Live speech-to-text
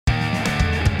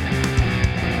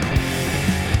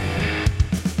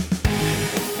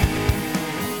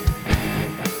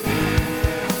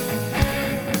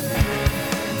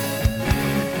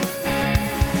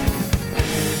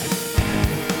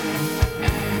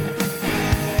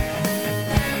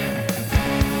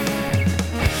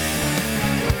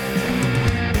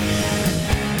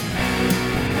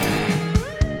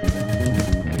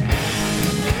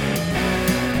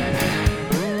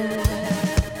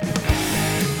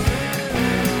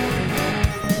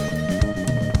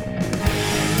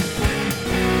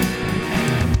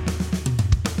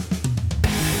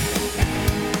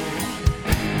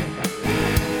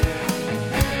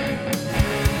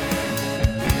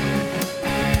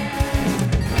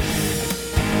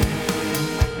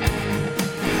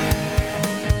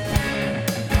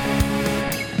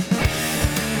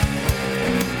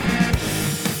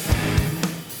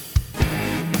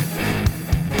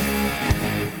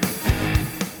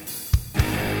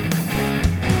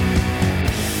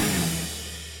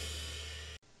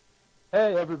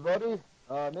Hey everybody,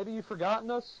 maybe you've forgotten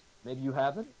us, maybe you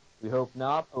haven't, we hope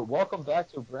not, but welcome back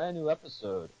to a brand new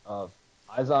episode of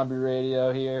iZombie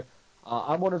Radio here.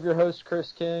 I'm one of your hosts,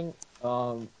 Chris King.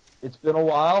 It's been a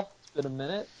while, it's been a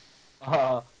minute,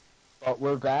 uh, but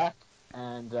we're back,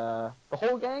 and the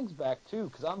whole gang's back too,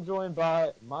 because I'm joined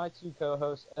by my two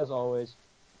co-hosts, as always,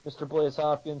 Mr. Blaze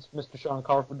Hopkins, Mr. Sean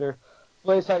Carpenter.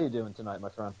 Blaze, how you doing tonight, my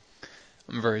friend?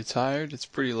 I'm very tired. It's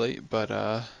pretty late, but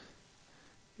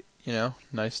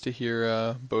nice to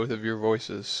hear both of your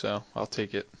voices, so I'll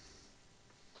take it.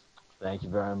 Thank you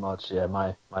very much. Yeah,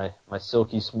 my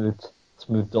silky smooth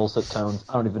dulcet tones.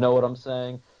 I don't even know what I'm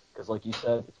saying because, like you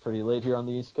said, it's pretty late here on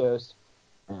the East Coast,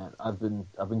 and I've been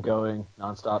going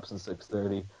nonstop since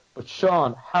 6:30. But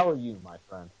Sean, how are you, my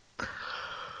friend?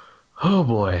 Oh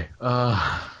boy.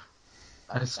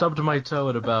 I stubbed my toe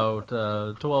at about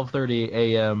 12:30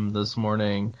 a.m. this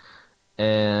morning,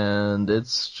 and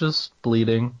it's just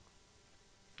bleeding.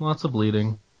 Lots of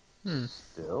bleeding.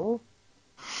 Still?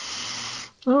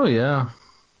 Oh yeah,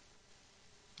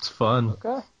 it's fun.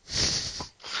 Okay.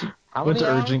 How Went many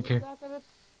to hours urgent is care. that?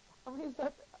 How many is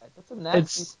that? That's a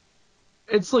nasty.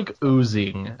 It's like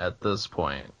oozing at this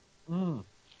point. Mm.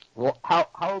 Well, how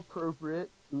appropriate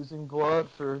oozing blood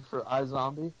for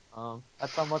iZombie.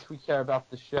 That's how much we care about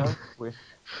the show. We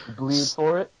bleed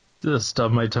for it. Just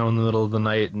stub my toe in the middle of the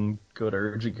night and go to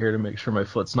urgent care to make sure my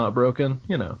foot's not broken.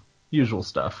 You know, usual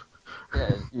stuff.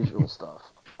 Yeah, usual stuff.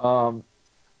 No,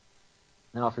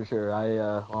 for sure.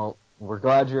 Well, we're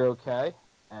glad you're okay,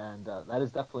 and that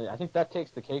is definitely. I think that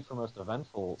takes the cake for most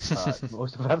eventful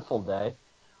day.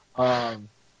 Um,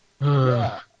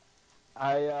 yeah,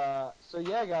 So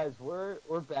yeah, guys, we're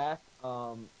back.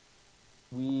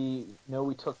 We know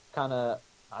we took kind of.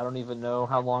 I don't even know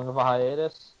how long of a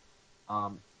hiatus.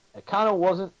 Um, it kind of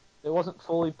wasn't. It wasn't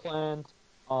fully planned.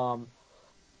 Um,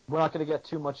 we're not going to get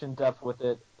too much in depth with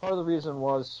it. Part of the reason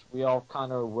was we all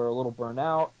kind of were a little burnt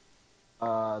out.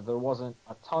 There wasn't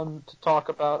a ton to talk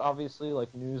about, obviously,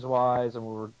 like news-wise, and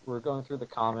we were going through the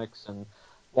comics, and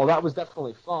while that was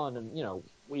definitely fun, and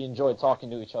we enjoyed talking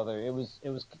to each other,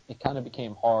 it kind of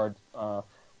became hard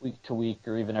week to week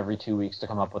or even every 2 weeks to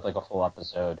come up with like a full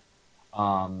episode.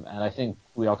 And I think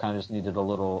we all kind of just needed a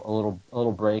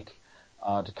little break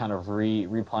to kind of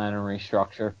replan and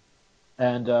restructure.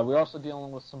 And we're also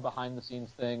dealing with some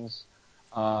behind-the-scenes things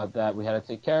that we had to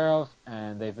take care of,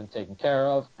 and they've been taken care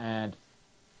of, and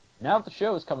now the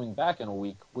show is coming back in a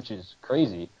week, which is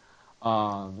crazy.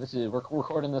 We're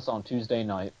recording this on Tuesday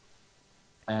night,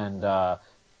 and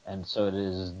so it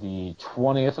is the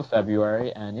 20th of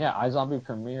February, and yeah, iZombie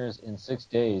premieres in 6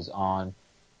 days on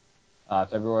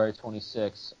February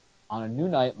 26th on a new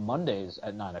night, Mondays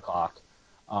at 9 o'clock.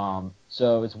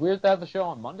 So it's weird to have the show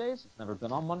on Mondays. It's never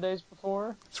been on Mondays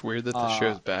before. It's weird that the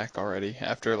show's back already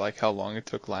after like how long it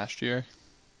took last year.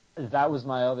 That was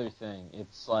my other thing.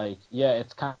 It's like, yeah,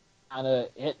 it's kind of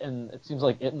it, and it seems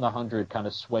like it and the 100 kind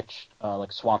of switched,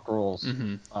 like swapped roles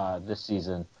this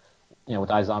season. With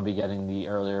iZombie getting the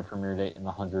earlier premiere date and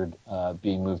the 100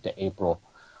 being moved to April.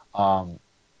 But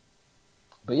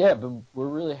yeah, we're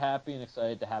really happy and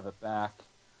excited to have it back.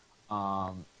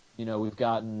 We've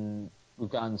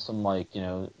gotten some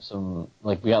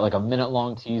we got like a minute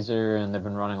long teaser, and they've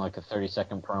been running like a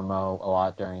 30-second promo a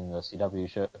lot during the CW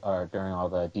show, or during all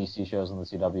the DC shows on the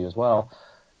CW as well.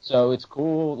 So it's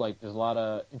cool. Like there's a lot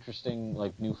of interesting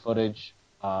like new footage.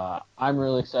 I'm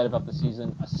really excited about the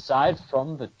season. Aside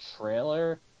from the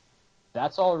trailer,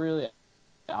 that's all really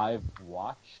I've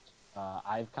watched.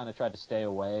 I've kind of tried to stay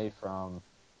away from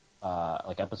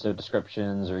like episode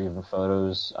descriptions or even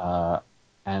photos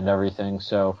and everything.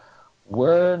 So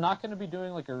we're not going to be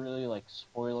doing like a really like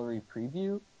spoilery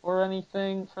preview or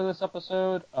anything for this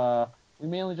episode. We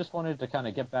mainly just wanted to kind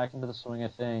of get back into the swing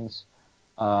of things.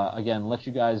 Again, let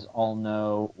you guys all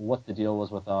know what the deal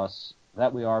was with us,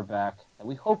 that we are back, that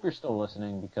we hope you're still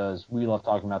listening because we love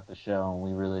talking about the show and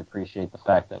we really appreciate the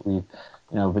fact that we've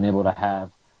been able to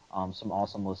have some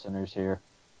awesome listeners here.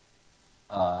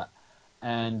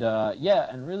 And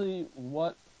really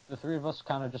what the three of us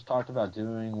kind of just talked about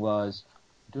doing was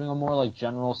doing a more like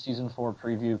general season 4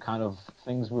 preview, kind of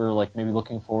things we're like maybe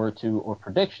looking forward to or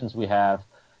predictions we have,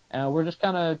 and we're just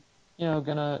kind of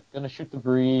gonna shoot the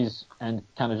breeze and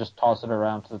kind of just toss it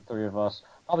around to the three of us.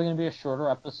 Probably gonna be a shorter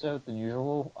episode than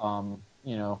usual,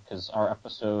 because our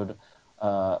episode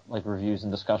like reviews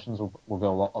and discussions will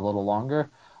go a little longer.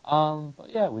 But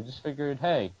yeah, we just figured,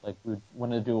 hey, like we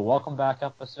want to do a welcome back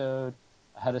episode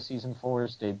ahead of season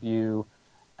 4's debut,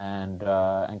 and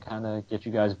kind of get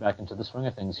you guys back into the swing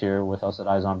of things here with us at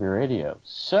iZombie Radio.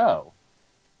 So,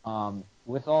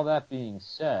 with all that being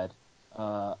said,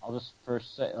 I'll just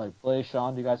first say, like, Blaze,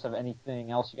 Sean, do you guys have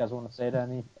anything else you guys want to say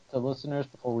to listeners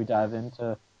before we dive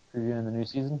into previewing the new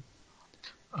season?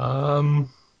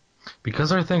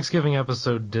 Because our Thanksgiving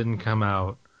episode didn't come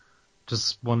out,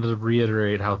 just wanted to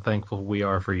reiterate how thankful we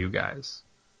are for you guys.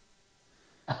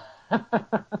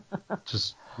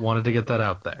 Just wanted to get that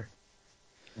out there.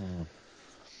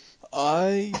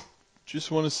 I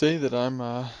just want to say that I'm,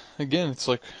 again, it's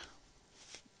like,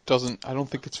 I don't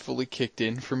think it's fully kicked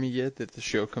in for me yet that the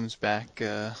show comes back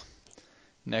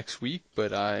next week,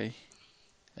 but I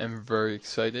am very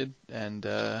excited, and,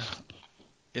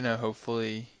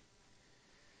 hopefully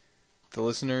the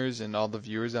listeners and all the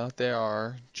viewers out there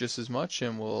are just as much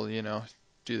and will,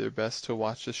 do their best to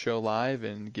watch the show live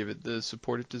and give it the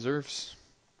support it deserves.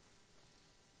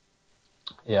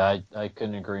 Yeah, I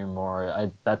couldn't agree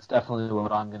more. That's definitely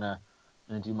what I'm gonna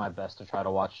do my best to try to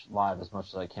watch live as much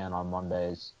as I can on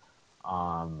Mondays.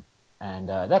 And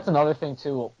that's another thing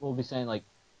too. We'll be saying, like,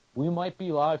 we might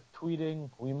be live tweeting,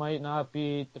 we might not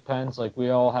be. Depends. Like, we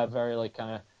all have very, like,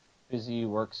 kind of busy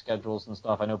work schedules and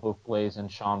stuff. I know both Blaze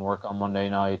and Sean work on Monday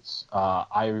nights.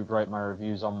 I write my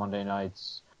reviews on Monday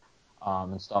nights.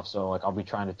 And stuff, so, like, I'll be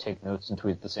trying to take notes and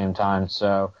tweet at the same time.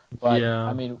 So, but Yeah.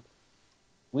 I mean,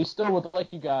 we still would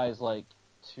like you guys, like,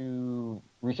 to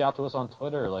reach out to us on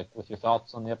Twitter, like, with your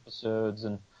thoughts on the episodes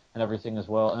and everything as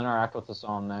well. Interact with us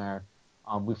on there.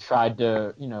 We've tried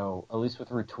to, at least with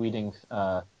retweeting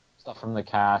stuff from the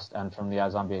cast and from the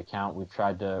iZombie account, we've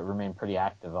tried to remain pretty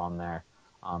active on there.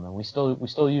 And we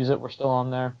still use it. We're still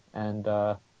on there, and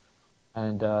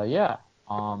yeah.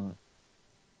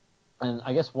 And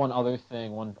I guess one other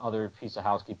piece of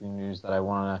housekeeping news that I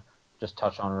want to just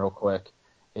touch on real quick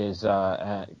is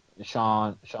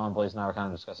Sean, Blaze, and I were kind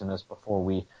of discussing this before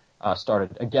we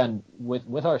started. Again,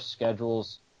 with our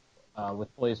schedules,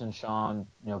 with Blaze and Sean,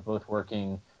 both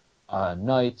working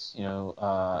nights.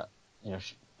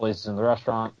 Blaze is in the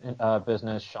restaurant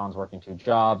business. Sean's working 2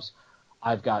 jobs.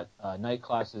 I've got night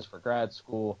classes for grad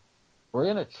school. We're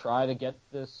going to try to get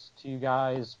this to you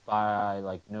guys by,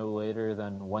 like, no later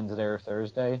than Wednesday or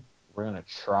Thursday. We're going to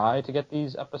try to get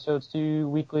these episodes to you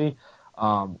weekly.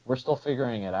 We're still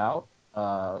figuring it out,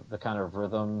 the kind of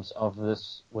rhythms of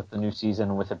this with the new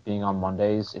season, with it being on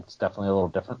Mondays. It's definitely a little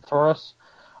different for us.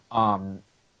 So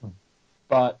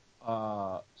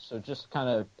just kind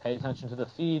of pay attention to the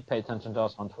feed, pay attention to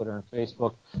us on Twitter and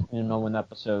Facebook, and you'll know when the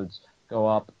episodes go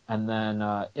up. And then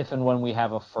if and when we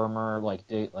have a firmer, like,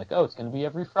 date, like, oh, it's going to be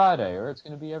every Friday, or it's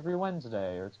going to be every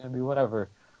Wednesday, or it's going to be whatever,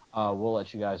 we'll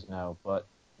let you guys know. But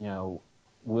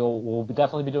we'll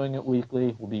definitely be doing it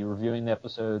weekly. We'll be reviewing the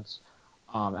episodes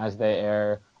as they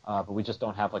air, but we just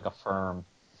don't have, like, a firm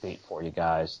date for you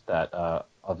guys that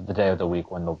of the day of the week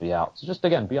when they'll be out. So just,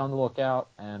 again, be on the lookout,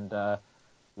 and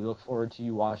we look forward to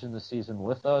you watching the season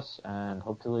with us, and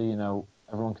hopefully,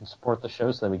 everyone can support the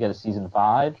show so that we get a season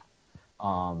 5.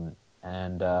 And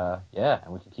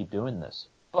we can keep doing this.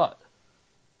 But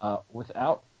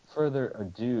without further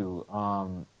ado,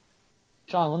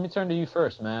 Sean, let me turn to you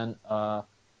first, man.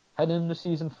 Heading into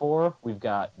season 4, we've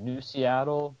got New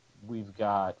Seattle. We've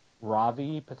got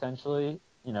Ravi potentially.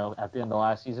 At the end of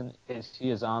last season, is he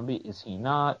a zombie? Is he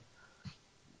not?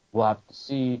 We'll have to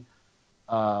see.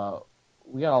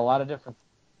 We got a lot of different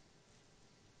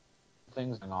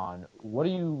things going on. What are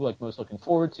you, like, most looking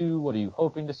forward to? What are you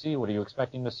hoping to see? What are you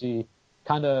expecting to see?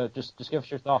 Kind of just give us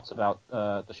your thoughts about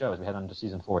the show as we head on to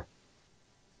season 4.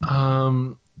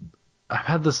 I've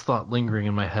had this thought lingering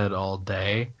in my head all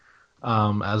day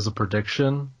as a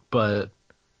prediction, but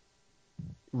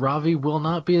Ravi will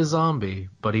not be a zombie,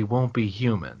 but he won't be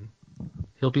human.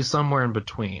 He'll be somewhere in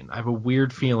between. I have a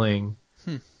weird feeling,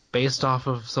 based off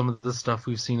of some of the stuff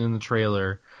we've seen in the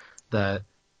trailer, that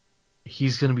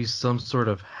he's going to be some sort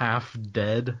of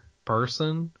half-dead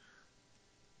person.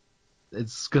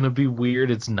 It's going to be weird,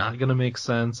 it's not going to make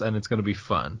sense, and it's going to be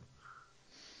fun.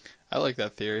 I like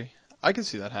that theory. I can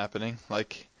see that happening.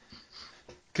 Like,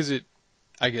 because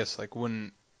I guess, like,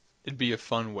 wouldn't it be a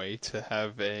fun way to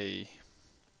have a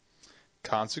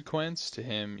consequence to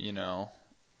him,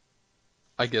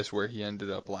 I guess where he ended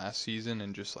up last season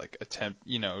and just, like,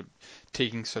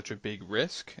 taking such a big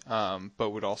risk,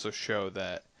 but would also show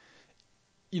that,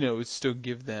 it would still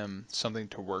give them something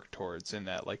to work towards, in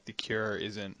that, like, the cure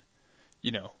isn't,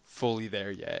 fully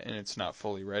there yet, and it's not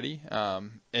fully ready.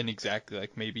 And exactly,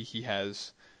 like, maybe he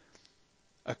has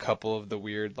a couple of the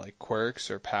weird, like, quirks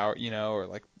or power, or,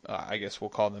 like, I guess we'll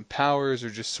call them powers,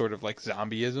 or just sort of like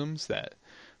zombieisms that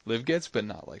Liv gets, but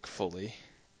not, like, fully.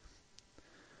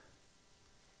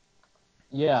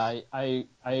 Yeah, I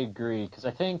agree, because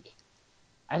I think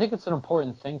it's an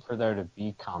important thing for there to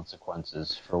be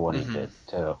consequences for what he did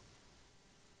too.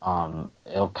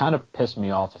 It'll kind of piss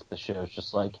me off if the show's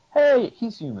just like, hey,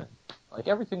 he's human, like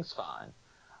everything's fine.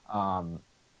 Um,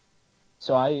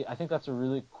 so I think that's a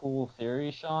really cool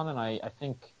theory, Sean, and I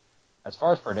think as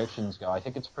far as predictions go, I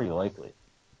think it's pretty likely,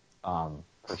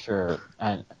 for sure.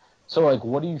 And so, like,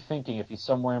 what are you thinking if he's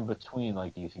somewhere in between?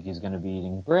 Like, do you think he's going to be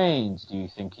eating brains? Do you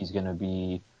think is he going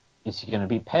to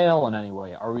be pale in any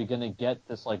way? Are we going to get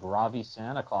this, like, Ravi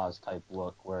Santa Claus type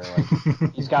look where,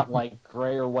 like, he's got, like,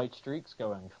 gray or white streaks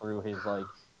going through his, like,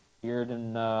 beard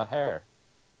and hair?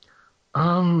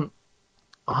 Um,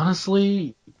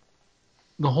 Honestly,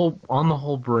 the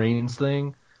whole brains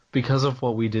thing, because of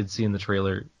what we did see in the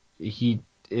trailer, he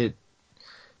it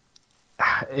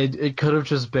it could have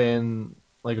just been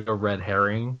like a red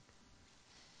herring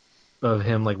of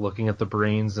him like looking at the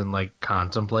brains and like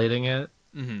contemplating it.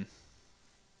 Hmm.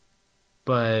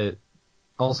 But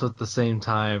also at the same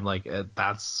time, like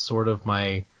that's sort of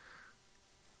my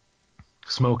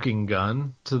smoking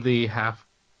gun to the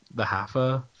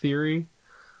Haffa theory.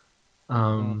 Hmm.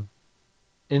 Um,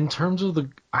 in terms of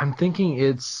I'm thinking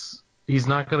he's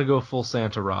not gonna go full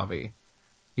Santa Ravi.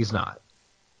 He's not.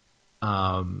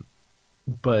 Um,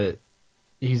 but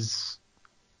he's.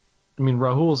 I mean,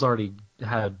 Rahul's already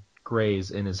had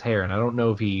grays in his hair, and I don't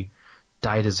know if he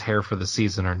dyed his hair for the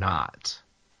season or not.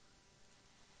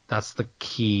 That's the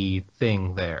key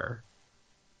thing there.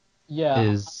 Yeah,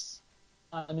 Is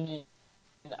I mean,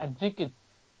 I think it.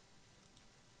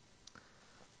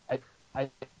 I, I,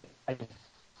 I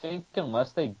think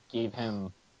unless they gave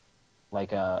him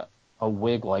like a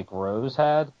wig like Rose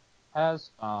has,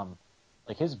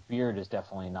 like his beard is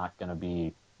definitely not going to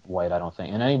be white. I don't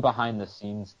think, and any behind the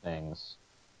scenes things.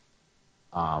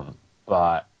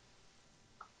 But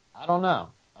I don't know.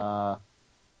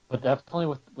 But definitely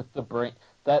with the brain,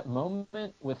 that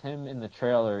moment with him in the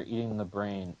trailer eating the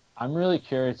brain, I'm really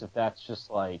curious if that's just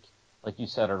like you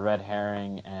said, a red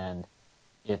herring, and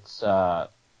it's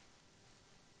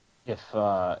if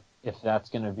that's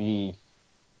going to be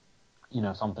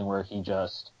something where he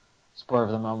just spur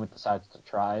of the moment decides to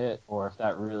try it, or if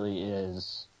that really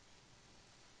is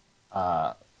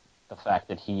uh, the fact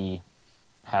that he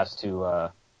has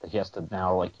to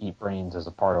now like eat brains as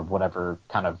a part of whatever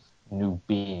kind of new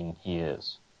being he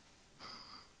is.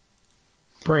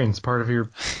 brains part of your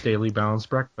daily balanced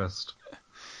breakfast?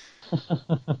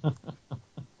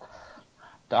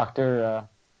 Doctor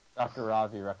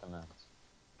Ravi recommends.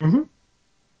 Mm-hmm.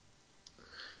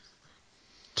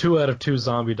 2 out of 2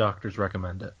 zombie doctors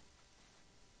recommend it.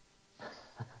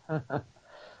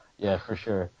 Yeah, for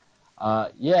sure.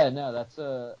 Yeah, no, that's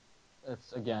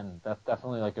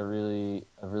definitely like a really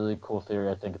cool theory.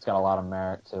 I think it's got a lot of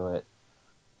merit to it.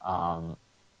 Um,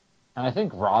 and I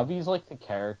think Ravi's like the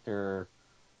character,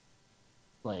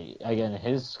 like again,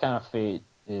 his kind of fate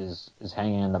is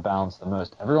hanging in the balance the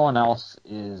most. Everyone else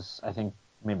is, I think,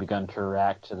 maybe going to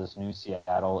react to this new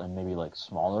Seattle in maybe like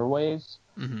smaller ways.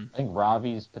 Hmm. I think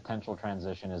Ravi's potential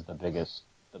transition is the biggest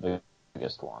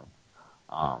one.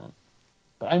 Um,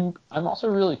 but I'm also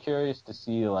really curious to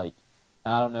see like,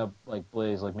 I don't know, like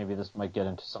Blaze, like maybe this might get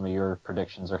into some of your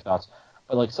predictions or thoughts,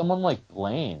 but like someone like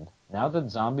Blaine, now that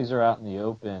zombies are out in the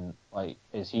open, like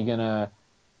is he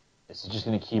just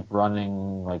gonna keep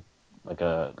running like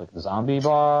the zombie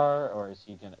bar, or is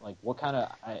he gonna like what kind of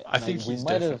I think we he's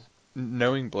might have. definitely,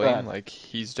 knowing Go Blaine, ahead. like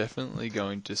he's definitely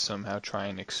going to somehow try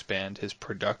and expand his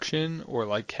production or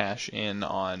like cash in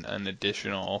on an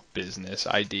additional business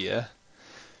idea.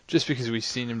 Just because we've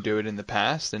seen him do it in the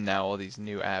past and now all these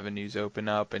new avenues open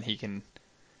up and he can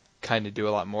kind of do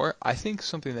a lot more. I think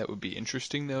something that would be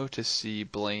interesting though to see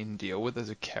Blaine deal with as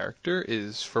a character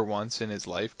is for once in his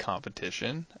life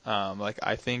competition. Like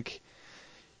I think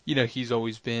he's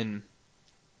always been,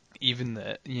 even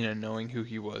the knowing who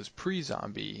he was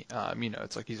pre-zombie.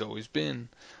 It's like he's always been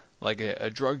like a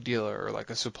drug dealer or like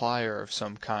a supplier of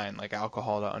some kind, like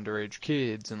alcohol to underage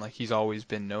kids, and like he's always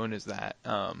been known as that.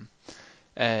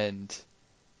 And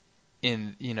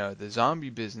in the zombie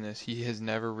business, he has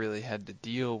never really had to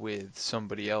deal with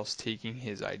somebody else taking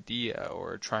his idea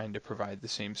or trying to provide the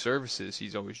same services.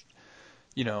 He's always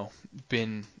you know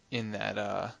been in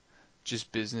that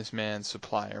just businessman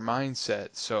supplier mindset.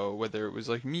 So whether it was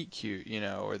like Meet Cute,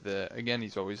 or again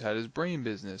he's always had his brain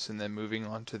business, and then moving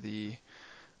on to the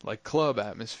like club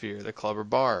atmosphere, the club or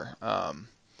bar.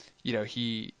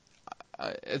 He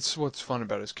it's what's fun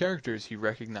about his character is he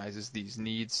recognizes these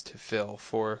needs to fill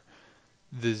for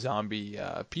the zombie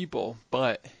people,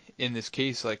 but in this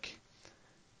case, like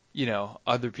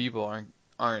other people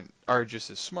are just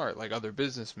as smart, like other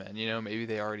businessmen. Maybe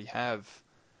they already have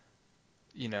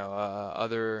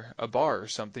other a bar or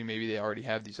something. Maybe they already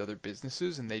have these other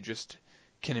businesses, and they just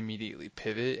can immediately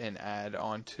pivot and add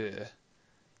on to,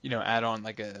 add on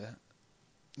like a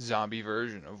zombie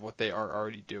version of what they are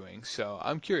already doing. So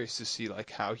I'm curious to see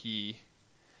like how he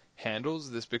handles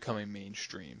this becoming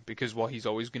mainstream, because while he's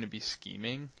always going to be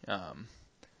scheming,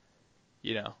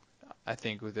 you know, I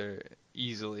think there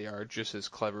easily are just as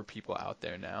clever people out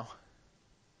there now.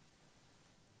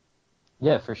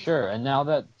 Yeah, for sure. And now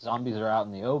that zombies are out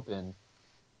in the open,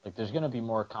 like there's going to be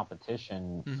more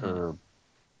competition Mm-hmm. for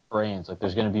brains. Like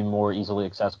there's going to be more easily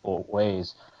accessible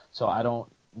ways. So I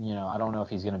don't know if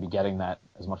he's going to be getting that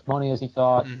as much money as he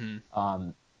thought. Mm-hmm.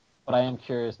 But I am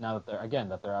curious now that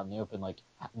they're out in the open. Like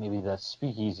maybe the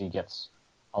speakeasy gets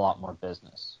a lot more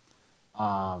business.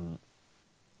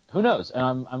 Who knows?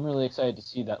 And I'm really excited to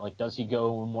see that. Like, does he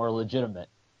go more legitimate?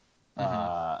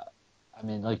 Mm-hmm. I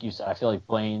mean, like you said, I feel like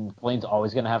Blaine's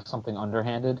always going to have something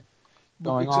underhanded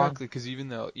Well, going on. exactly, because even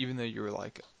though you were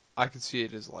like, I could see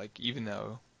it as like, even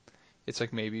though it's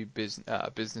like maybe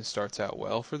business starts out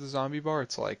well for the zombie bar,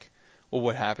 it's like, well,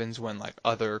 what happens when like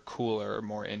other cooler,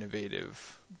 more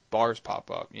innovative bars pop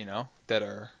up, that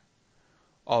are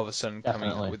all of a sudden coming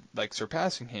out Definitely. with like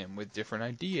surpassing him with different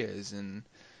ideas and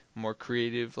more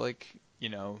creative, like,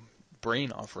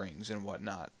 brain offerings and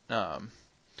whatnot.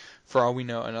 For all we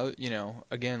know, another,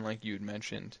 again, like you had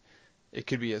mentioned, it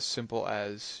could be as simple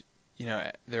as,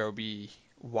 there will be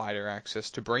wider access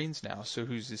to brains now. So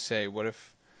who's to say, what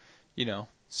if,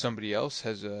 somebody else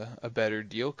has a better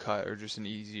deal cut or just an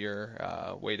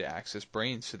easier way to access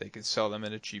brains so they can sell them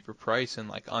at a cheaper price and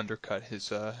like undercut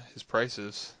his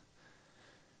prices.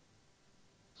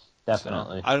 So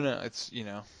Definitely. I don't know. It's,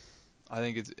 I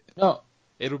think No.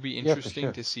 it'll be Yeah, for interesting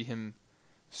sure. to see him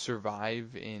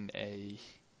survive in a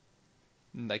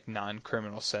like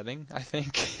non-criminal setting, I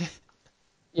think.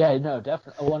 Yeah, no,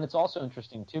 definitely. Oh, and it's also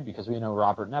interesting too because we know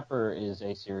Robert Nepper is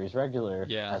a series regular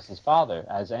Yeah. as his father,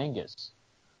 as Angus.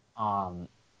 Um,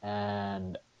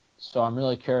 and so I'm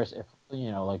really curious if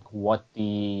like what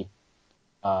the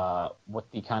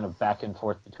kind of back and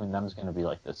forth between them is going to be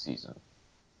like this season.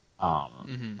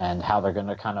 Hmm. And how they're going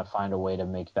to kind of find a way to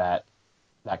make that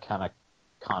kind of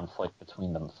conflict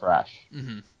between them fresh.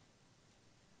 Hmm.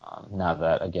 Now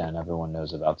that again everyone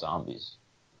knows about zombies,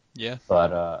 Yeah.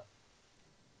 but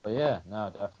yeah,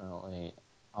 no, definitely.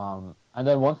 And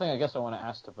then one thing I guess I want to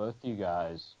ask to both of you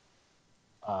guys.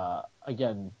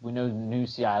 Again, we know New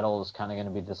Seattle is kind of going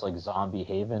to be this like zombie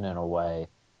haven in a way.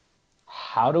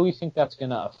 How do we think that's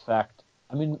going to affect?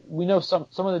 I mean, we know some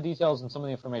of the details and some of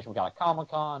the information we got at Comic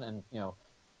Con, and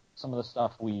some of the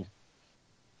stuff we've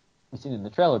seen in the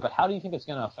trailer. But how do you think it's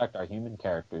going to affect our human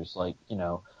characters? Like,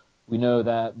 we know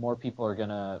that more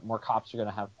cops are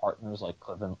gonna have partners like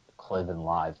Clive and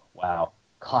Live. Wow,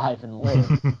 Clive and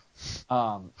Liv.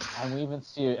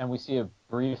 And we see a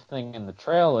brief thing in the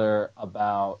trailer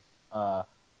about uh,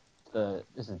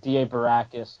 this is DA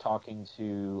Baracus talking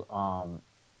to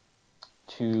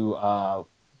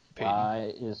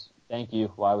Peyton.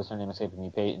 why was her name escaping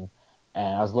me, Peyton.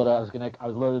 And I was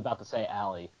literally about to say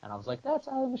Allie, and I was like, that's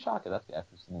Allie Mashaka, that's the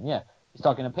actress name. Yeah, he's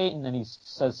talking to Peyton, and he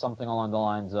says something along the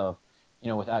lines of,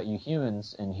 without you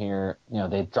humans in here,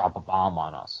 they'd drop a bomb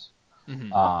on us.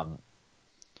 Hmm. Um,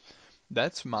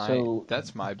 That's my so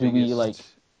that's my do we like?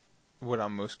 biggest, what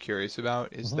I'm most curious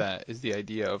about is Mhm. the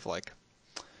idea of like,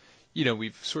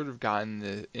 we've sort of gotten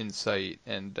the insight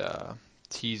and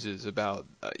teases about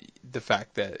the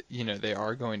fact that, they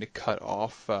are going to cut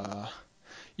off,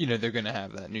 they're going to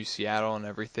have that new Seattle and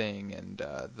everything and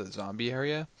the zombie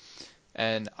area.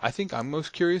 And I think I'm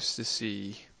most curious to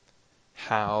see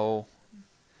how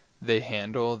they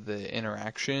handle the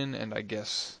interaction and I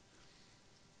guess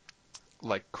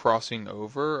like crossing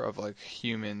over of like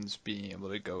humans being able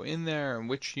to go in there and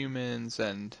which humans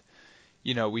and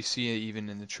we see it even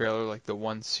in the trailer like the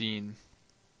one scene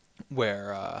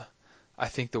where I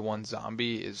think the one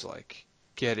zombie is like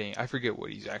getting, I forget what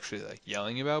he's actually like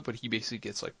yelling about, but he basically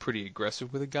gets like pretty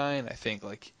aggressive with a guy and I think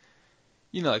like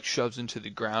like shoves him to the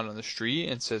ground on the street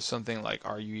and says something like,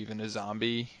 "Are you even a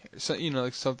zombie?" So,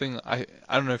 like something I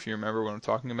don't know if you remember what I'm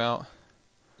talking about.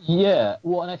 Yeah,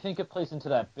 well, and I think it plays into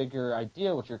that bigger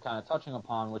idea, which you're kind of touching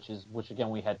upon, which again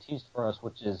we had teased for us,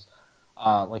 which is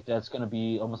like that's going to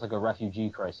be almost like a refugee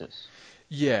crisis.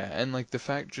 Yeah, and like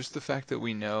just the fact that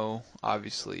we know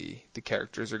obviously the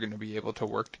characters are going to be able to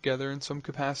work together in some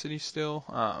capacity still.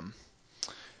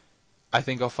 I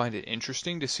think I'll find it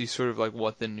interesting to see sort of like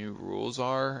what the new rules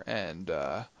are and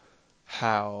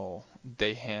how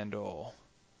they handle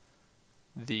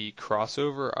the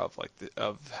crossover of like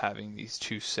of having these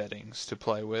two settings to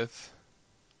play with.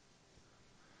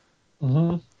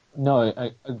 Hmm. No,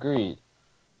 I agreed.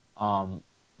 Um,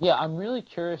 yeah, I'm really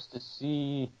curious to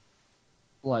see.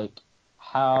 like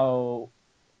how,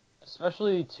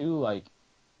 especially too,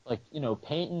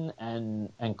 Peyton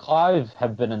and Clive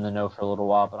have been in the know for a little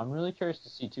while, but I'm really curious to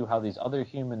see too how these other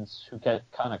humans who get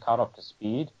kind of caught up to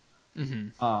speed,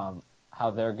 Mm-hmm.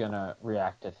 how they're gonna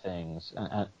react to things.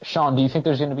 And Sean, do you think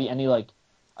there's gonna be any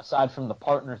aside from the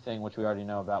partner thing, which we already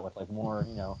know about, with more,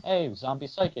 hey, zombie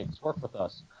psychics work with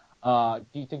us?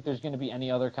 Do you think there's gonna be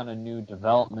any other kind of new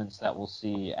developments that we'll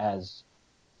see as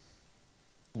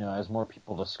as more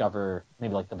people discover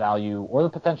maybe the value or the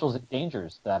potential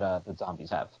dangers that zombies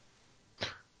have?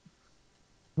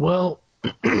 Well,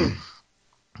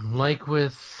 like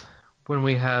with when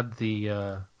we had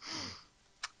the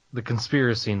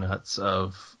conspiracy nuts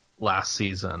of last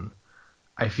season,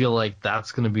 I feel like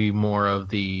that's going to be more of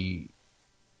the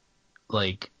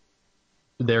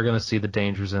they're going to see the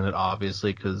dangers in it,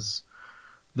 obviously, because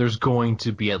there's going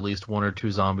to be at least one or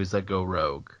two zombies that go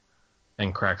rogue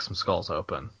and crack some skulls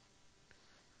open,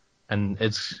 and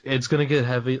it's going to get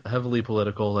heavily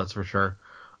political, that's for sure.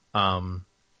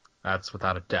 That's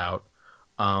without a doubt.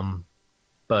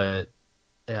 But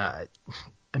yeah,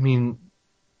 I mean,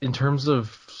 in terms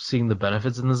of seeing the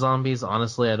benefits in the zombies,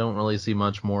 honestly, I don't really see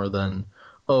much more than,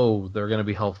 oh, they're going to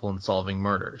be helpful in solving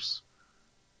murders.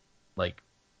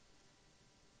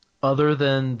 Other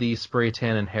than the spray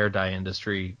tan and hair dye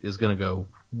industry is going to go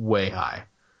way high.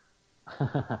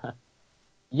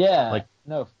 Yeah,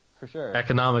 no, for sure.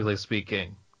 Economically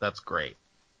speaking, that's great.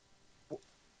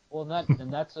 Well,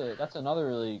 that's another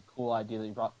really cool idea that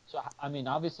you brought. So, I mean,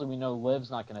 obviously we know Liv's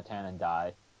not going to tan and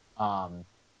dye.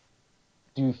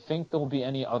 Do you think there will be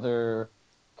any other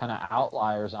kind of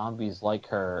outlier zombies like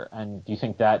her? And do you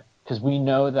think that, because we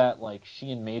know that she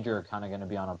and Major are kind of going to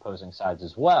be on opposing sides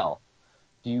as well,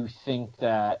 do you think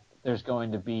that there's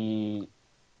going to be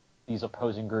these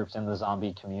opposing groups in the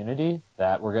zombie community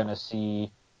that we're going to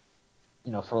see,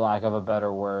 for lack of a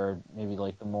better word, maybe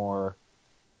the more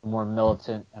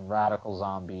militant and radical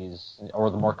zombies,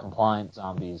 or the more compliant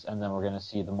zombies, and then we're going to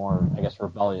see the more, I guess,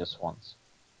 rebellious ones?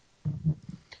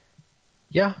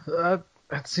 Yeah,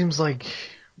 that seems like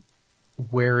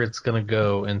where it's going to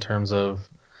go in terms of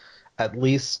at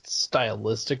least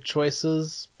stylistic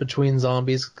choices between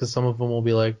zombies, because some of them will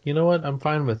be like, you know what, I'm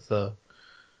fine with the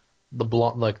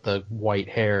blonde, the white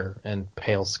hair and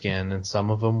pale skin, and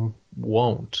some of them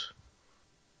won't.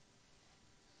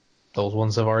 Those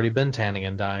ones have already been tanning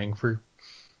and dyeing for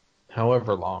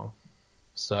however long.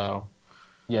 So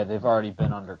Yeah, they've already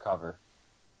been undercover.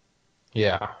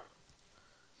 yeah.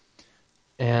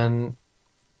 And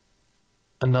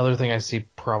another thing I see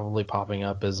probably popping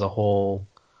up is a whole,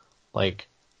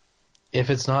 if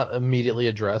it's not immediately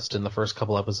addressed in the first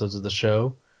couple episodes of the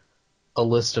show, a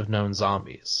list of known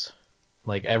zombies.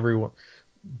 Everyone,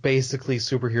 basically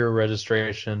superhero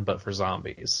registration, but for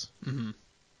zombies. Mm-hmm.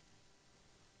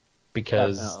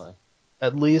 Because Definitely.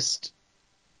 at least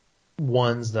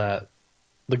ones that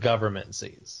the government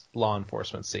sees, law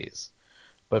enforcement sees.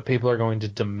 But people are going to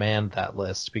demand that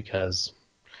list because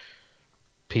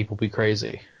people be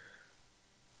crazy.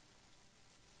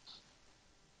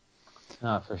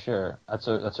 No, for sure. That's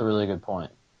a really good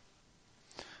point.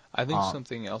 I think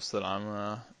something else that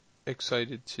I'm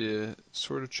excited to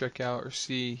sort of check out or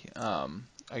see,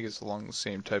 I guess along the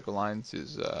same type of lines,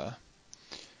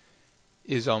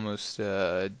 is almost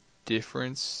a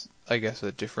difference, I guess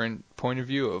a different point of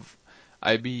view of,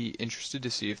 I'd be interested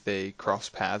to see if they cross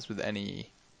paths with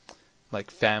any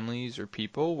families or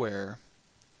people where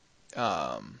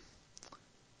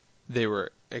they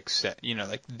were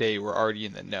they were already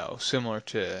in the know, similar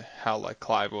to how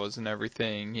Clive was and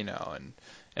everything,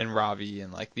 and Ravi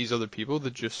and these other people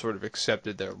that just sort of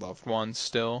accepted their loved ones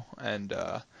still, and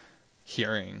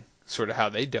hearing sort of how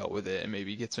they dealt with it and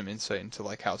maybe get some insight into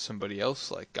how somebody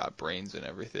else got brains and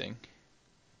everything.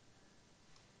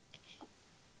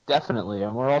 Definitely,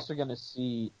 and we're also going to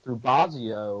see through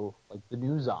Bazio the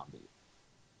new zombie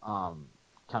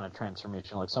kind of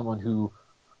transformation, someone who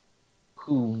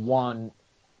one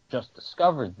just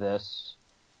discovered this,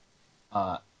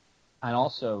 and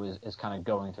also is kind of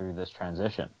going through this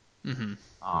transition, Mm-hmm.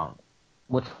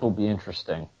 Which will be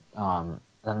interesting. And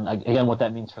again, what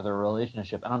that means for their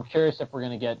relationship. And I'm curious if we're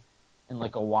going to get in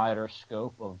a wider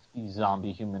scope of these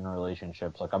zombie-human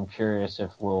relationships. I'm curious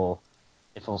if we'll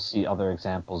see other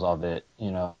examples of it,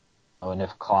 and if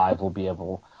Clive will be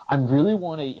able. I really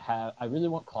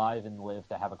want Clive and Liv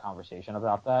to have a conversation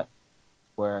about that,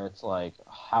 where it's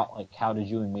how did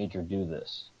you and Major do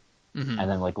this? Mm-hmm. And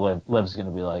then Liv's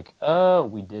gonna be like, oh,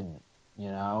 we didn't,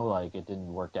 it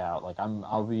didn't work out.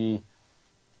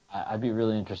 I'd be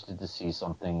really interested to see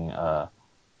something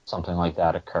like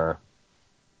that occur.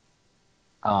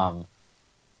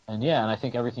 and I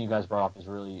think everything you guys brought up is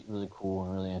really really cool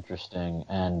and really interesting.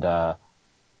 And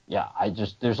yeah,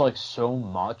 there's like so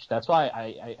much. That's why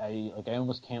I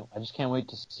almost can't. I just can't wait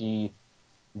to see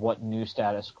what new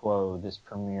status quo this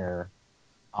premiere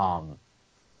um,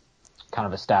 kind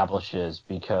of establishes,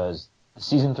 because the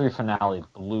season 3 finale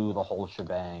blew the whole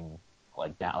shebang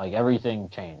like down. Like everything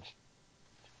changed.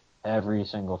 Every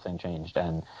single thing changed,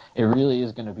 and it really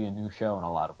is going to be a new show in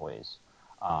a lot of ways.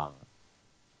 Um,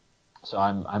 so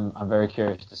I'm very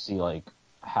curious to see like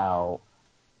how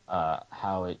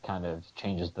it kind of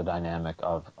changes the dynamic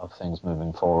of things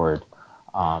moving forward.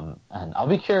 And I'll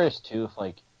be curious too if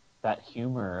like that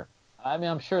humor. I mean,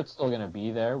 I'm sure it's still going to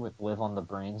be there with Liv on the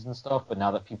brains and stuff, but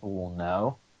now that people will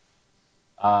know,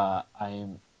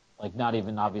 I'm like not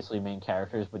even obviously main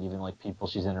characters, but even like people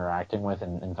she's interacting with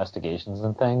in investigations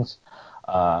and things.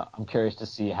 I'm curious to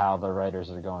see how the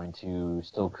writers are going to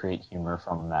still create humor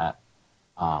from that.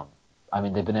 Um, I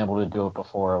mean, they've been able to do it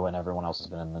before when everyone else has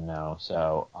been in the know,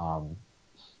 so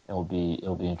it'll be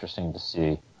interesting to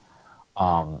see.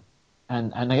 Um,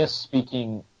 and I guess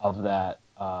speaking of that,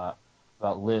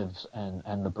 about lives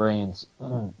and the brains,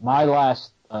 my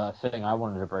last thing I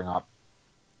wanted to bring up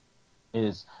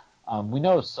is we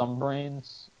know some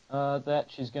brains that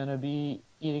she's going to be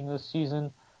eating this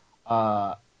season,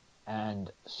 uh, and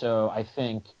so I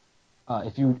think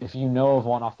if you know of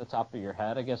one off the top of your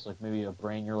head, I guess like maybe a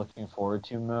brain you're looking forward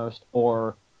to most,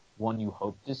 or one you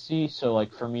hope to see. So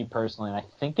like for me personally, and I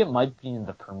think it might be in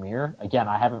the premiere. Again,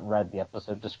 I haven't read the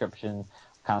episode description,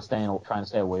 kind of trying to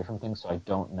stay away from things, so I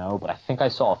don't know. But I think I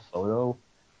saw a photo,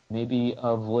 maybe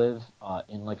of Liv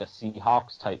in like a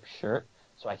Seahawks type shirt.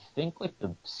 So I think like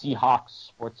the Seahawks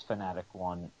sports fanatic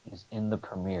one is in the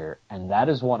premiere, and that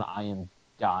is one I am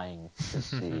dying to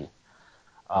see.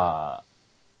 Uh,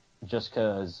 just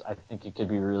because I think it could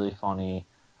be really funny.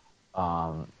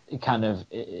 It kind of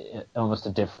almost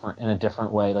in a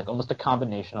different way, like almost a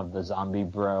combination of the zombie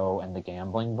bro and the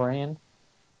gambling brain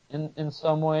in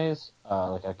some ways,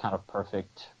 like a kind of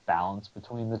perfect balance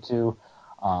between the two.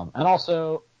 And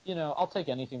also, I'll take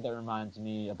anything that reminds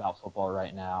me about football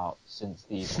right now since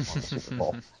the Eagles won the Super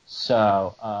Bowl.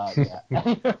 So,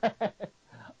 yeah.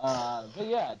 But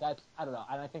yeah, I don't know.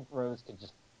 And I think Rose could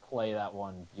just play that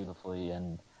one beautifully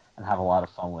and have a lot of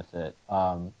fun with it.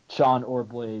 Sean or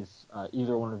Blaze,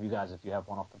 either one of you guys, if you have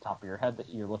one off the top of your head that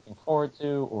you're looking forward to,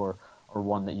 or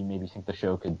one that you maybe think the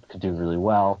show could do really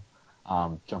well,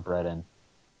 jump right in.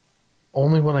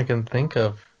 Only one I can think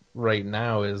of right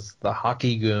now is the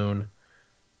hockey goon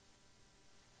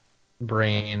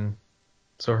brain.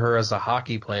 So her as a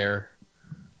hockey player.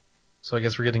 So I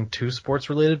guess we're getting two sports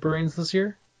related brains this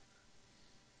year?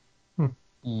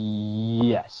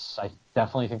 Yes, I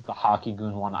definitely think the Hockey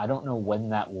Goon one. I don't know when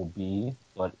that will be,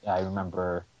 but I I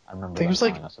remember think it them was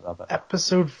like telling us about that.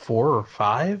 episode 4 or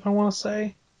 5, I want to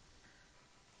say.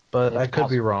 But I It's could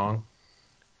be possible. wrong.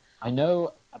 I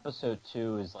know episode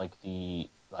 2 is like the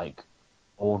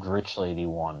old rich lady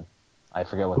one. I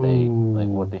forget what they like.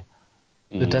 What Ooh.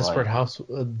 The the like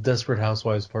Desperate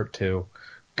Housewives Part 2.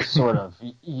 sort of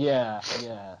yeah,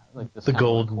 like this The kind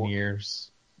of like golden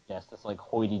years. yes, this like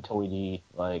hoity-toity,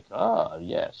 like, oh,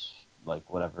 yes, like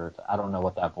whatever. I don't know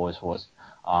what that voice was.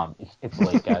 It's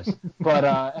late, guys. But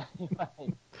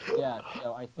anyway, yeah.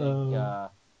 So Uh,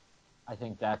 I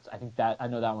think that I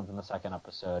know that one's in the second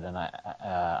episode, and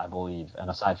I believe. And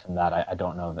aside from that, I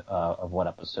don't know of what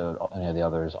episode any of the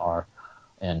others are.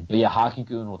 But yeah, Hockey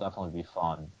Goon will definitely be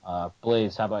fun.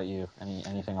 Blaze, how about you?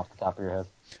 Anything off the top of your head?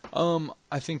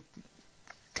 I think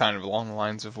kind of along the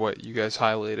lines of what you guys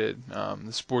highlighted.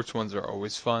 The sports ones are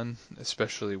always fun,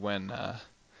 especially when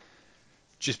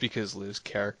just because Liv's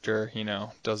character,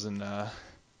 doesn't.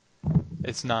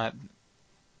 It's not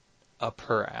up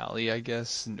her alley, I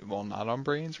guess. Well, not on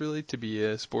brains really to be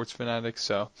a sports fanatic.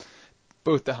 So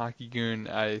both the hockey goon,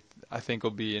 I think will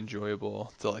be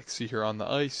enjoyable to like see her on the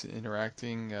ice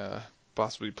interacting,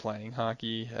 possibly playing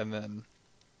hockey, and then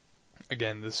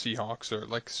again the Seahawks are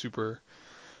like super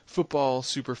football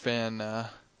super fan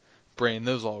brain.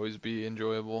 Those will always be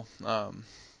enjoyable.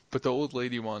 But the old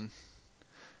lady one,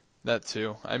 that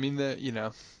too. I mean,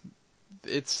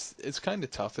 it's kind of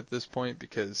tough at this point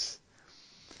because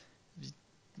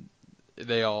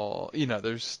they all,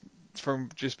 there's from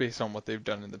just based on what they've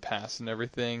done in the past and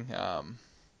everything.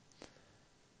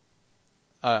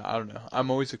 I don't know. I'm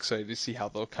always excited to see how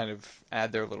they'll kind of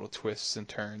add their little twists and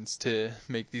turns to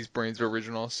make these brains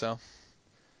original. So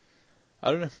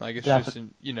I don't know. I guess Def-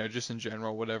 just in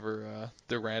general, whatever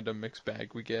the random mixed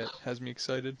bag we get has me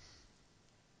excited.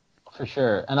 for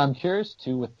sure. And I'm curious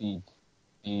too with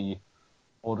the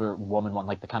older woman one,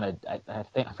 like the kind of I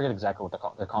think I forget exactly what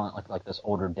they're calling it, like this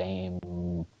older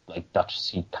dame, like Dutch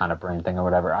seat kind of brain thing or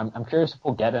whatever. I'm curious if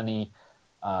we'll get any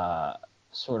uh,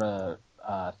 sort of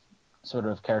sort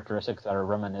of characteristics that are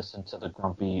reminiscent to the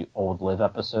grumpy old Liv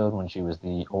episode when she was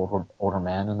the older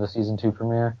man in the season 2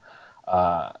 premiere.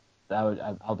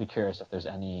 I'll be curious if there's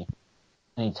any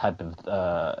type of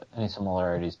any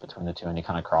similarities between the two, any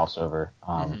kind of crossover.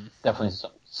 Definitely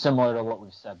similar to what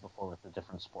we've said before with the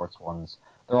different sports ones.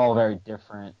 They're all very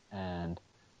different, and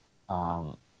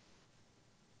you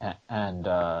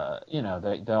know,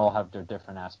 they all have their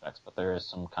different aspects, but there is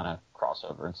some kind of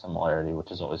crossover and similarity,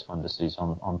 which is always fun to see.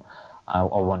 So I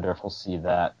wonder if we'll see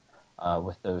that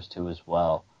with those two as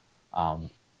well.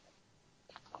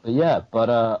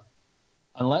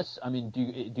 Unless, I mean, do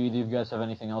either of you guys have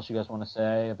anything else you guys want to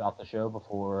say about the show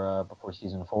before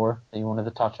season 4 that you wanted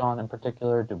to touch on in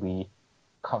particular? Did we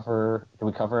cover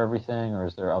everything, or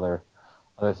is there other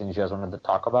things you guys wanted to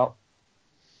talk about?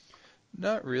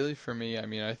 Not really for me. I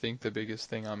mean, I think the biggest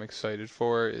thing I'm excited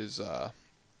for is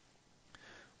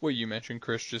what you mentioned,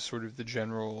 Chris, just sort of the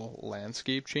general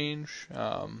landscape change.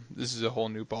 This is a whole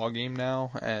new ball game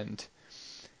now, and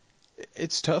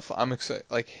it's tough. I'm excited,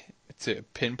 like, to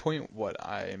pinpoint what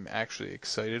I'm actually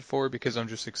excited for, because I'm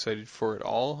just excited for it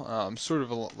all. Sort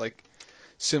of like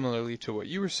similarly to what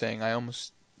you were saying, I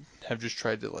almost have just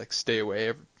tried to like stay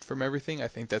away from everything. I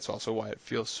think that's also why it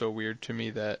feels so weird to me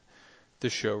that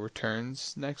the show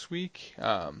returns next week.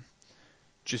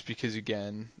 Just because,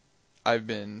 again, I've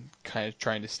been kind of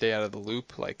trying to stay out of the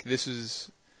loop. Like, I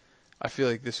feel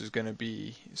like this is going to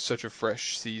be such a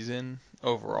fresh season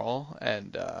overall,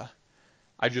 and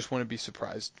I just want to be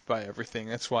surprised by everything.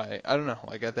 That's why, I don't know,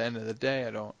 like, at the end of the day,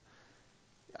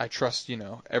 I trust,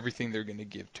 everything they're going to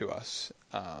give to us.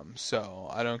 So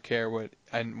I don't care what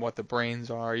the brains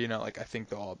are, like, I think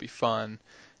they'll all be fun,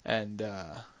 and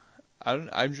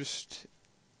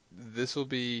this will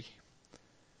be,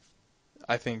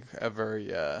 I think, a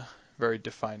very, very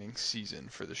defining season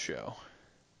for the show.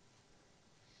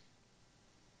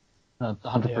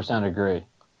 100% agree.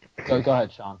 Go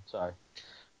ahead, Sean. Sorry.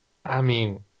 I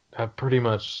mean, that pretty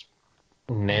much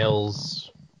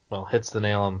hits the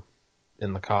nail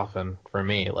in the coffin for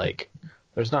me. Like,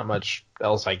 there's not much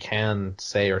else I can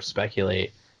say or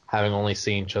speculate, having only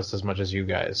seen just as much as you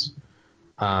guys.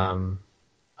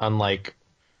 Unlike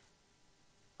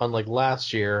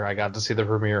last year, I got to see the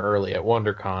premiere early at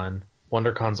WonderCon.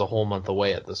 WonderCon's a whole month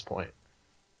away at this point.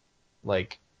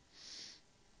 Like,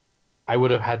 I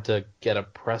would have had to get a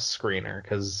press screener,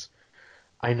 because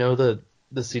I know that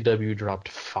the CW dropped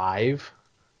 5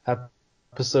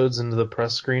 episodes into the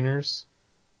press screeners,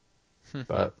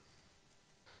 but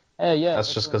hey, yeah,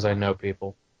 that's just because I know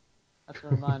people. That's a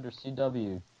reminder.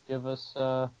 CW, give us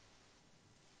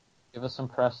some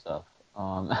press stuff.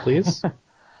 Please,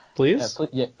 please,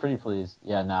 yeah, pretty please.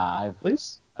 Yeah, nah,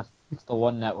 please. It's the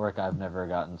one network I've never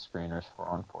gotten screeners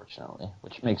for, unfortunately,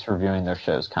 which makes reviewing their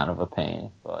shows kind of a pain.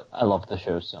 But I love the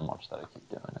show so much that I keep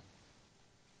doing it.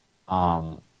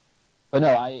 But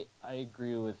no, I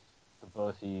agree with the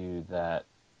both of you that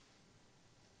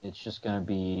it's gonna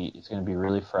be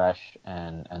really fresh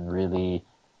and really,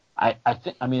 I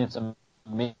think, I mean, it's a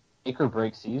make or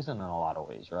break season in a lot of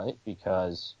ways, right?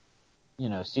 Because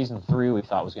season 3 we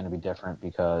thought was going to be different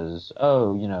because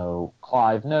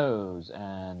Clive knows,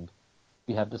 and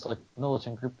we have this like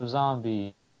militant group of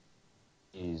zombies,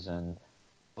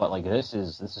 but like this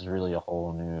is really a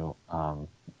whole new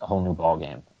ball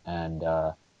game, and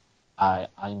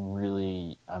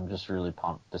I'm just really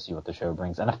pumped to see what the show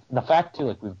brings. And the fact too,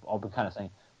 like we've all been kind of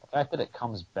saying, the fact that it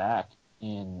comes back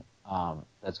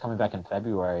that's coming back in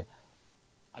February.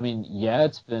 I mean, yeah,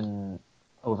 it's been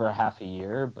over half a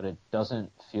year, but it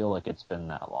doesn't feel like it's been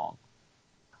that long.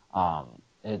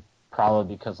 It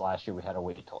probably because last year we had to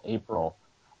wait until April.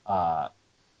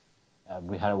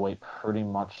 We had to wait pretty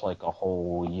much like a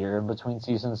whole year in between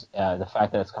seasons. The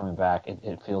fact that it's coming back,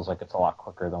 it feels like it's a lot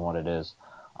quicker than what it is.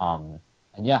 And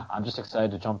yeah, I'm just excited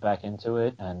to jump back into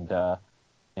it and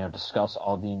discuss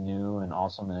all the new and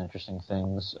awesome and interesting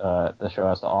things the show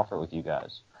has to offer with you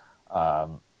guys.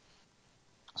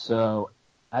 So,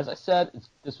 as I said,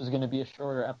 this was going to be a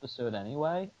shorter episode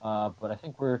anyway, but I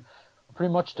think we're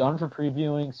pretty much done for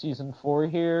previewing season 4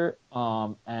 here,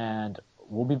 and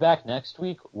we'll be back next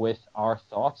week with our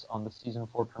thoughts on the season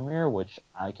 4 premiere, which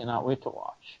I cannot wait to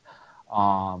watch.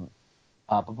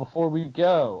 But before we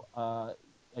go,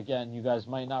 again, you guys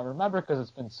might not remember because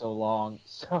it's been so long,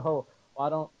 so why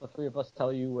don't the three of us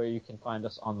tell you where you can find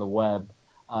us on the web?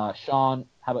 Sean,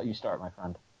 how about you start, my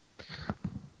friend?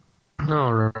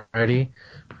 Alrighty.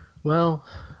 Well,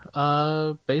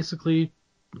 basically,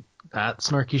 at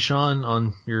Snarky Sean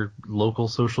on your local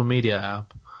social media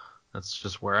app. That's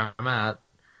just where I'm at.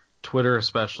 Twitter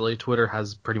especially. Twitter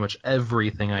has pretty much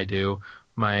everything I do.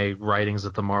 My writings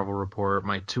at the Marvel Report,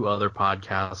 my 2 other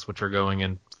podcasts, which are going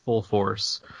in full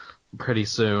force pretty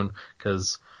soon,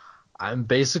 because I'm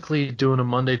basically doing a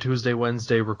Monday, Tuesday,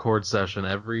 Wednesday record session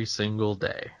every single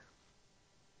day.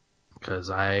 Because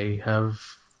I have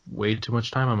way too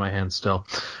much time on my hands still.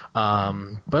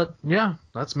 But yeah,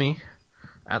 that's me.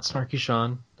 At Snarky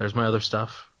Sean. There's my other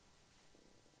stuff.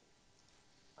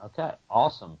 Okay,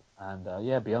 awesome. And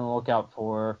yeah, be on the lookout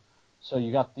for. So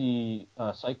you got the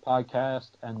Psych podcast,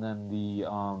 and then the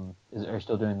are you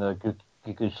still doing the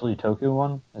Gikushli Toku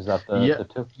one? Is that the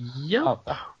two? Yep.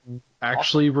 Oh,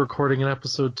 Actually, recording an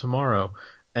episode tomorrow,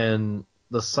 and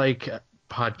the Psych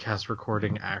podcast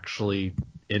recording actually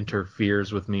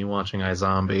interferes with me watching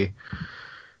iZombie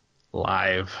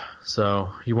live, so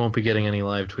you won't be getting any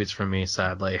live tweets from me,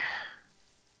 sadly.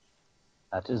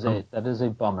 that is a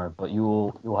bummer, but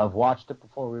you'll have watched it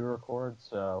before we record,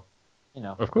 so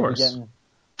Of course.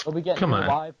 They'll be getting Come your on.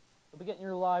 live. They'll be getting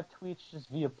your live tweets just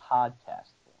via podcast.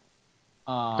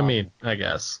 I mean, I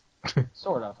guess.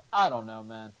 Sort of. I don't know,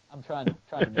 man. I'm trying to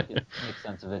make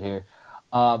sense of it here.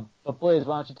 But Blaze,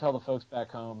 why don't you tell the folks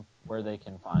back home where they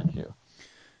can find you?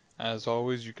 As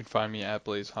always, you can find me at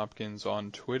Blaze Hopkins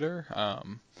on Twitter.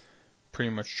 Pretty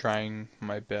much trying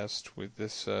my best with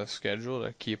this schedule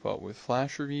to keep up with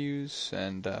Flash reviews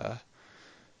and,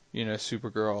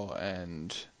 Supergirl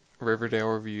and Riverdale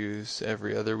reviews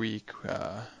every other week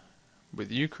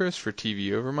with you, Chris, for TV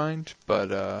Overmind.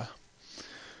 But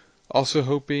also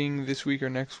hoping this week or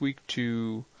next week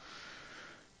to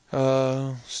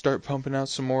start pumping out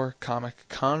some more Comic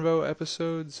Convo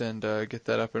episodes and get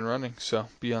that up and running. So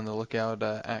be on the lookout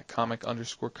at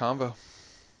comic_convo.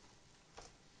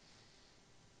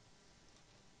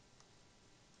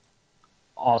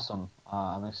 Awesome.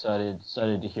 I'm excited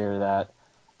to hear that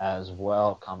as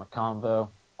well. Comic Convo,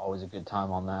 always a good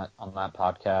time on that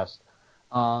podcast.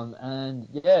 And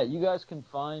yeah, you guys can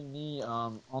find me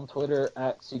on Twitter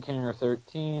at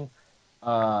ckinger13.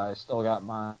 I still got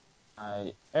my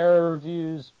Arrow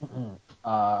reviews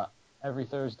every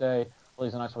Thursday.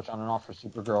 Blaze and I switch on and off for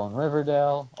Supergirl and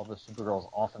Riverdale, although Supergirl's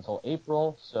off until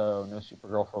April, so no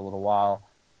Supergirl for a little while.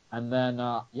 And then,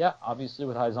 yeah, obviously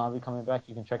with iZombie coming back,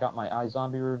 you can check out my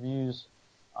iZombie reviews.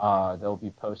 They'll be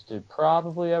posted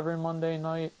probably every Monday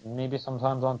night, maybe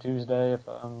sometimes on Tuesday if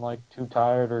I'm too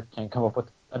tired or can't come up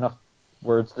with enough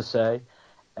words to say.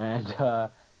 And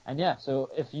yeah, so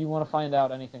if you want to find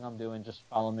out anything I'm doing, just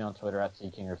follow me on Twitter at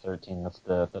ckinger13. That's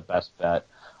the best bet.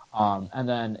 And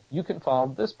then you can follow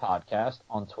this podcast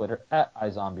on Twitter at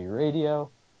iZombie Radio.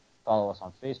 Follow us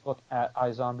on Facebook at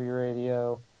iZombie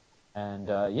Radio. And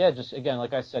yeah, just again,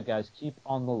 like I said, guys, keep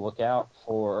on the lookout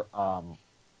for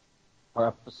our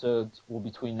episodes. We'll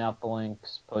be tweeting out the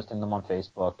links, posting them on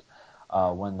Facebook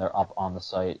when they're up on the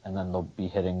site, and then they'll be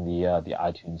hitting the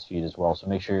iTunes feed as well. So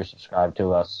make sure you're subscribed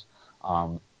to us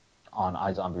on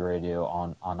iZombie Radio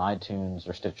on iTunes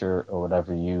or Stitcher or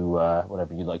whatever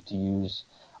you'd like to use.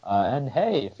 And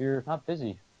hey, if you're not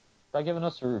busy, try giving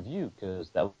us a review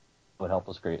because that would help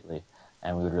us greatly.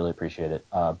 And we would really appreciate it.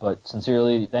 But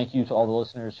sincerely, thank you to all the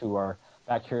listeners who are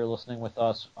back here listening with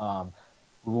us.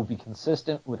 We will be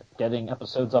consistent with getting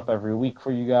episodes up every week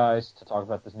for you guys to talk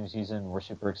about this new season. We're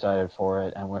super excited for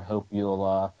it, and we hope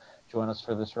you'll join us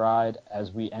for this ride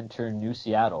as we enter New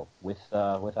Seattle with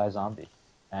iZombie.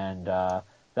 And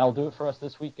that'll do it for us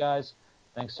this week, guys.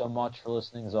 Thanks so much for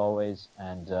listening, as always,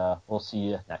 and we'll see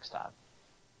you next time.